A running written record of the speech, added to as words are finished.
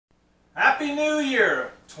Happy New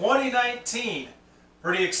Year 2019.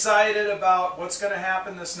 Pretty excited about what's going to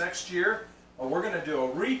happen this next year. Well, we're going to do a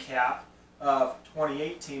recap of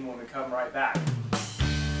 2018 when we come right back.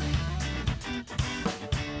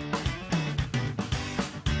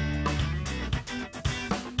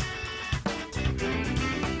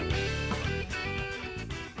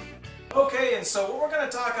 Okay, and so what we're going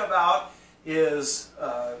to talk about is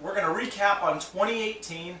we're going to recap on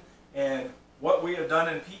 2018 and what we have done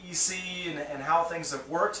in PEC and how things have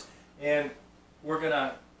worked, and we're going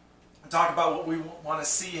to talk about what we want to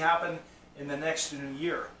see happen in the next new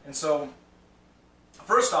year. And so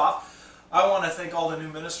first off, I want to thank all the new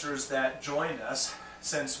ministers that joined us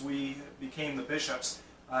since we became the bishops.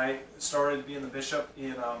 I started being the bishop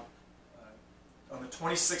in on the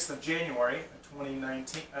 26th of January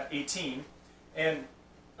 2018, and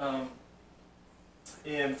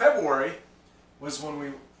in February was when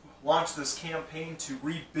we launched this campaign to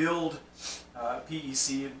rebuild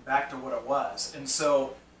PEC back to what it was. And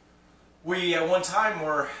so we at one time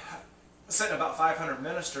were sitting about 500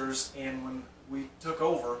 ministers, and when we took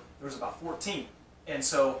over there was about 14. And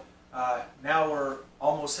so now we're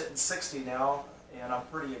almost hitting 60 now, and I'm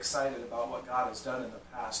pretty excited about what God has done in the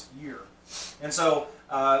past year. And so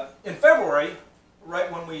in February,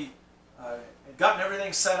 right when we had gotten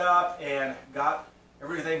everything set up and got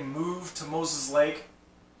everything moved to Moses Lake,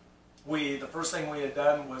 the first thing we had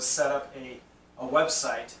done was set up a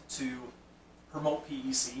website to promote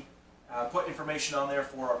PEC, put information on there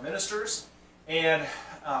for our ministers, and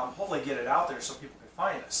hopefully get it out there so people can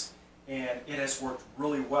find us. And it has worked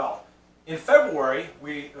really well. In February,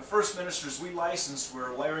 the first ministers we licensed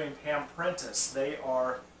were Larry and Pam Prentice. They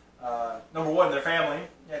are, number one, their family.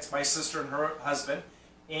 It's my sister and her husband.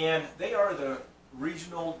 And they are the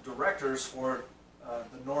regional directors for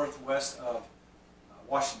the northwest of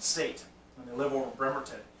Washington State, and they live over in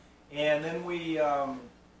Bremerton. And then we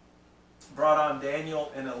brought on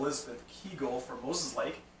Daniel and Elizabeth Kegel from Moses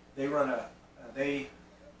Lake. They they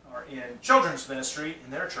are in children's ministry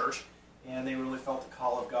in their church, and they really felt the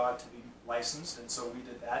call of God to be licensed, and so we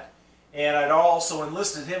did that. And I'd also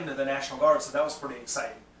enlisted him to the National Guard, so that was pretty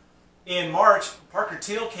exciting. In March, Parker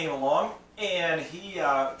Teal came along, and he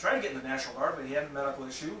tried to get in the National Guard, but he had a medical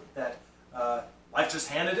issue that life just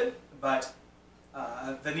handed him. But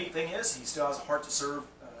the neat thing is he still has a heart to serve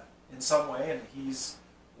in some way, and he's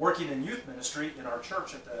working in youth ministry in our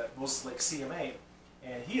church at the Moses Lake CMA,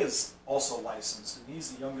 and he is also licensed, and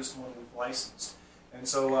he's the youngest one we've licensed. And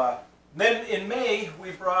so then in May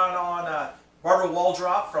we brought on Barbara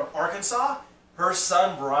Waldrop from Arkansas, her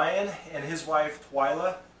son Brian, and his wife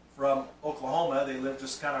Twyla from Oklahoma. They live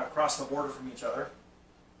just kind of across the border from each other.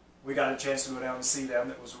 We got a chance to go down and see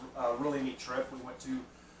them. It was a really neat trip. We went to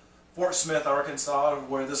Fort Smith, Arkansas,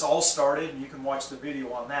 where this all started, and you can watch the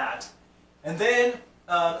video on that. And then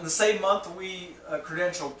in the same month, we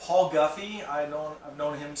credentialed Paul Guffey. I've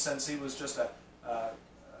known him since he was just a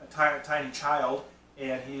tiny child,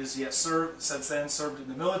 and he has yet served since then. Served in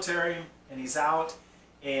the military, and he's out,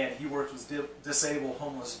 and he worked with disabled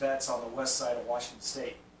homeless vets on the west side of Washington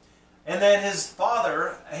State. And then his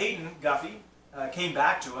father, Hayden Guffey, came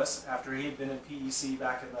back to us after he had been in PEC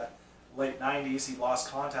back in the late 90s. He lost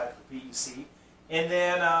contact with PEC, and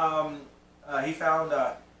then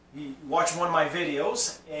he watched one of my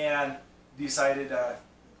videos and decided,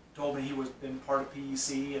 told me he was been part of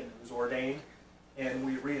PEC and was ordained, and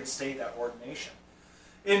we reinstate that ordination.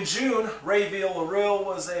 In June, Ray Villarreal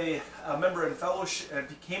was a member in fellowship,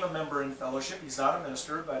 became a member in fellowship. He's not a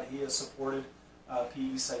minister, but he has supported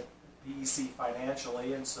PEC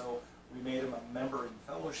financially, and so we made him a member in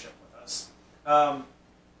fellowship with us.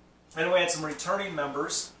 And we had some returning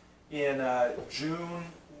members in June.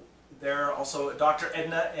 There also Dr.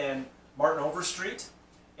 Edna and Martin Overstreet,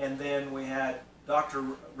 and then we had Dr.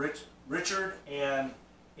 Richard and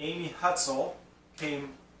Amy Hutzel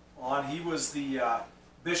came on. He was the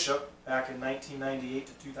bishop back in 1998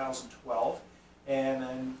 to 2012, and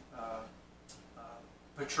then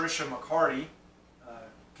Patricia McCarty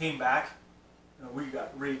came back. We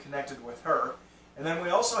got reconnected with her, and then we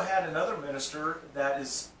also had another minister that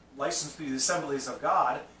is licensed through the Assemblies of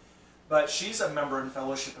God, but she's a member in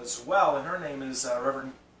fellowship as well, and her name is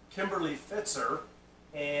Reverend Kimberly Fitzer,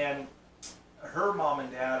 and her mom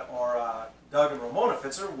and dad are Doug and Ramona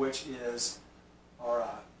Fitzer, which is our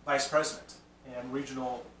vice president and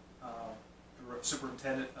regional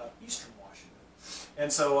superintendent of Eastern Washington.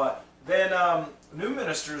 And so then new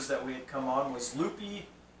ministers that we had come on was Lupe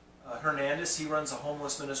Hernandez. He runs a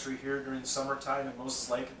homeless ministry here during the summertime in Moses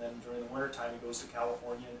Lake, and then during the wintertime he goes to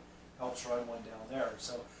California and helps run one down there.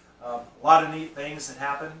 So a lot of neat things that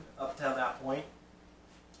happened up to that point.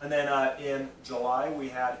 And then in July we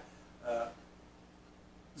had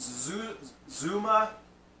Zuma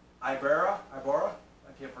Ibarra, I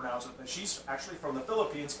can't pronounce it, but she's actually from the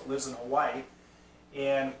Philippines but lives in Hawaii.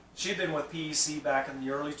 And she'd been with PEC back in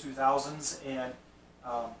the early 2000s, and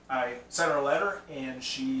I sent her a letter, and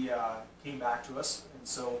she came back to us, and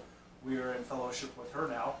so we are in fellowship with her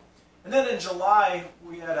now. And then in July,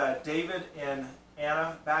 we had David and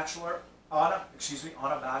Anna Belcher,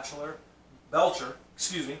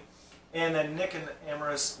 and then Nick and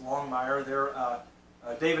Amaris Longmire. They're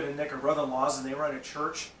David and Nick are brother-in-laws, and they run a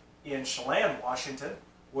church in Chelan, Washington,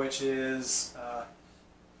 which is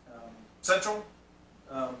central,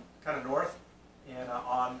 kind of north, and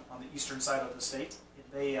on the eastern side of the state.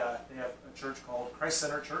 They have a church called Christ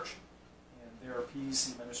Center Church, and there are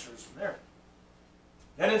PEC ministers from there.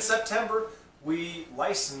 Then in September, we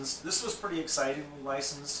licensed, this was pretty exciting, we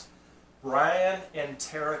licensed Brian and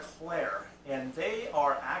Tara Claire. And they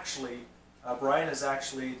are actually, Brian is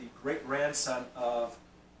actually the great-grandson of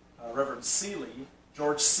Reverend Seeley,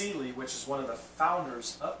 George Seeley, which is one of the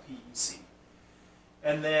founders of PEC.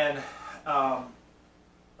 And then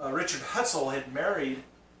Richard Hutzel had married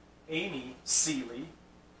Amy Seeley,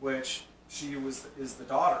 which she is the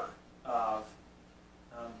daughter of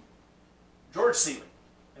George Seeley.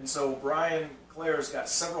 And so Brian Claire's got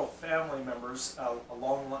several family members, a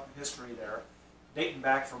long history there, dating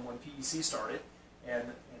back from when PEC started, and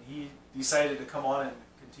he decided to come on and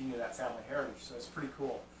continue that family heritage, so it's pretty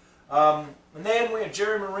cool. And then we had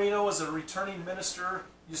Jerry Marino as a returning minister,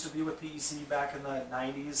 used to be with PEC back in the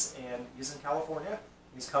 90s, and he's in California.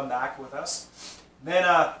 He's come back with us. Then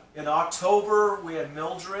in October, we had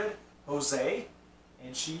Mildred Jose,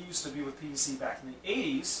 and she used to be with PEC back in the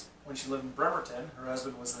 80s when she lived in Bremerton. Her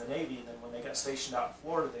husband was in the Navy, and then when they got stationed out in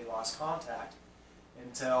Florida, they lost contact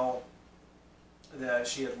until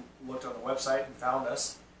she had looked on the website and found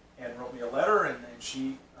us and wrote me a letter, and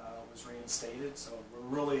she was reinstated, so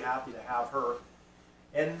we're really happy to have her.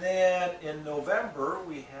 And then in November,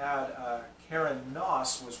 we had Karen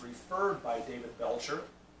Noss was referred by David Belcher,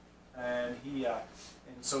 and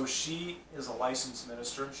so she is a licensed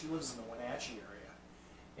minister, and she lives in the Wenatchee area.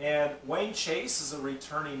 And Wayne Chase is a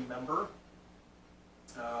returning member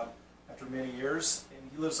after many years, and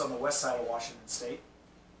he lives on the west side of Washington State.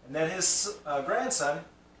 And then his grandson,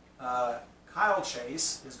 Kyle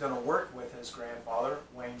Chase, is going to work with his grandfather,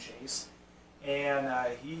 Wayne Chase, and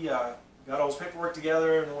he got all his paperwork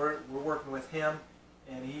together, and we're working with him,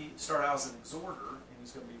 and he started out as an exhorter, and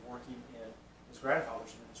he's going to be working in his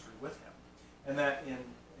grandfather's ministry with him. And that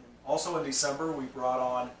also in December, we brought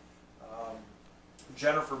on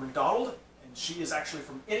Jennifer McDonald, and she is actually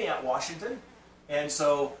from Entiat, Washington, and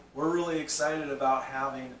so we're really excited about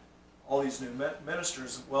having all these new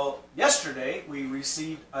ministers. Well, yesterday we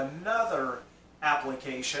received another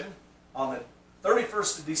application on the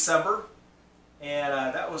 31st of December, and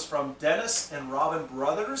that was from Dennis and Robin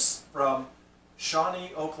Brothers from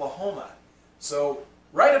Shawnee, Oklahoma. So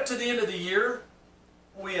right up to the end of the year,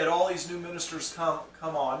 we had all these new ministers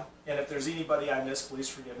come on, and if there's anybody I missed, please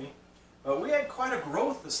forgive me. But we had quite a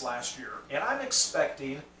growth this last year, and I'm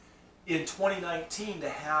expecting in 2019 to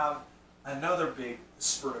have another big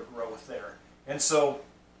spurt of growth there. And so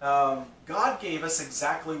God gave us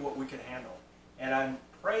exactly what we could handle. And I'm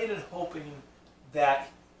praying and hoping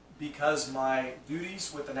that because my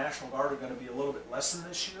duties with the National Guard are going to be a little bit less than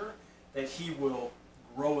this year, that He will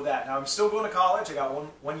grow that. Now I'm still going to college. I got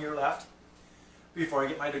one year left before I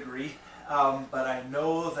get my degree. But I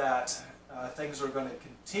know that things are going to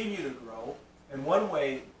continue to grow. And one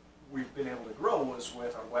way we've been able to grow was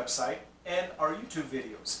with our website and our YouTube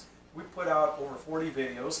videos. We put out over 40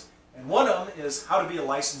 videos, and one of them is how to be a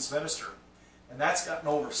licensed minister. And that's gotten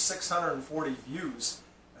over 640 views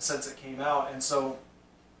since it came out. And so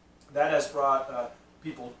that has brought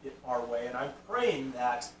people our way. And I'm praying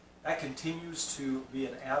that that continues to be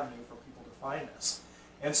an avenue for people to find us.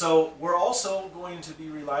 And so we're also going to be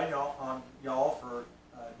relying on y'all for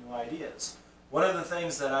new ideas. One of the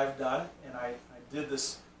things that I've done, and I did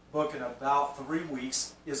this book in about 3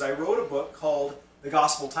 weeks, is I wrote a book called The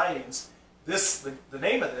Gospel Tidings. The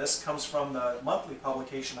name of this comes from the monthly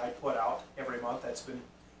publication I put out every month that's been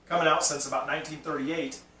coming out since about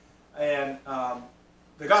 1938. And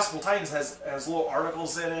the Gospel Tidings has little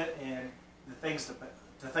articles in it and the things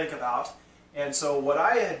to think about. And so what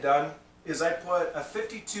I had done is I put a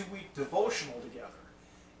 52-week devotional together.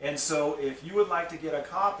 And so if you would like to get a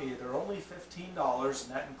copy, they're only $15,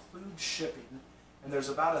 and that includes shipping. And there's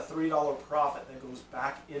about a $3 profit that goes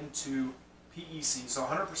back into PEC. So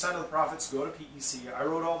 100% of the profits go to PEC. I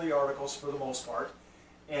wrote all the articles for the most part.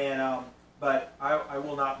 And but I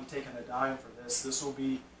will not be taking a dime for this. This will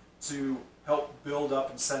be to help build up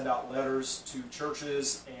and send out letters to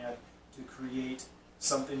churches and to create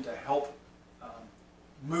something to help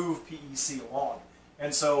move PEC along.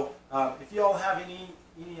 And so if you all have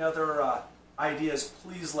any other ideas,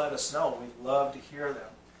 please let us know. We'd love to hear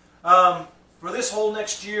them. For this whole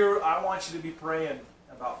next year, I want you to be praying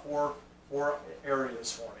about four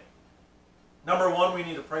areas for me. Number one, we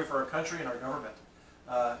need to pray for our country and our government.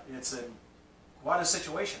 It's in quite a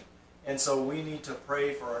situation. And so we need to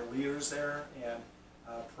pray for our leaders there and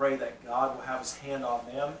pray that God will have His hand on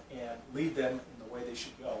them and lead them in the way they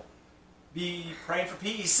should go. Be praying for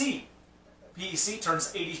PEC. PEC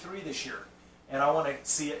turns 83 this year, and I want to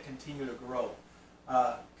see it continue to grow.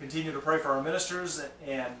 Continue to pray for our ministers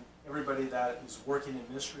and everybody that is working in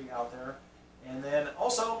ministry out there. And then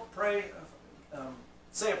also pray,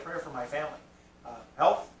 say a prayer for my family.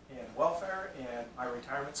 Health and welfare, and my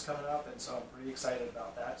retirement's coming up, and so I'm pretty excited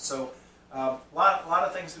about that. So a lot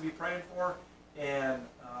of things to be praying for, and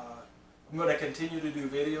I'm going to continue to do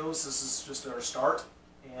videos. This is just our start,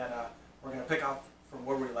 and we're going to pick up from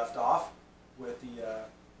where we left off with the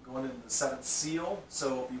going into the 7th seal,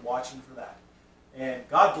 so be watching for that. And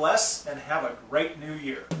God bless, and have a great new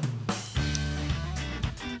year.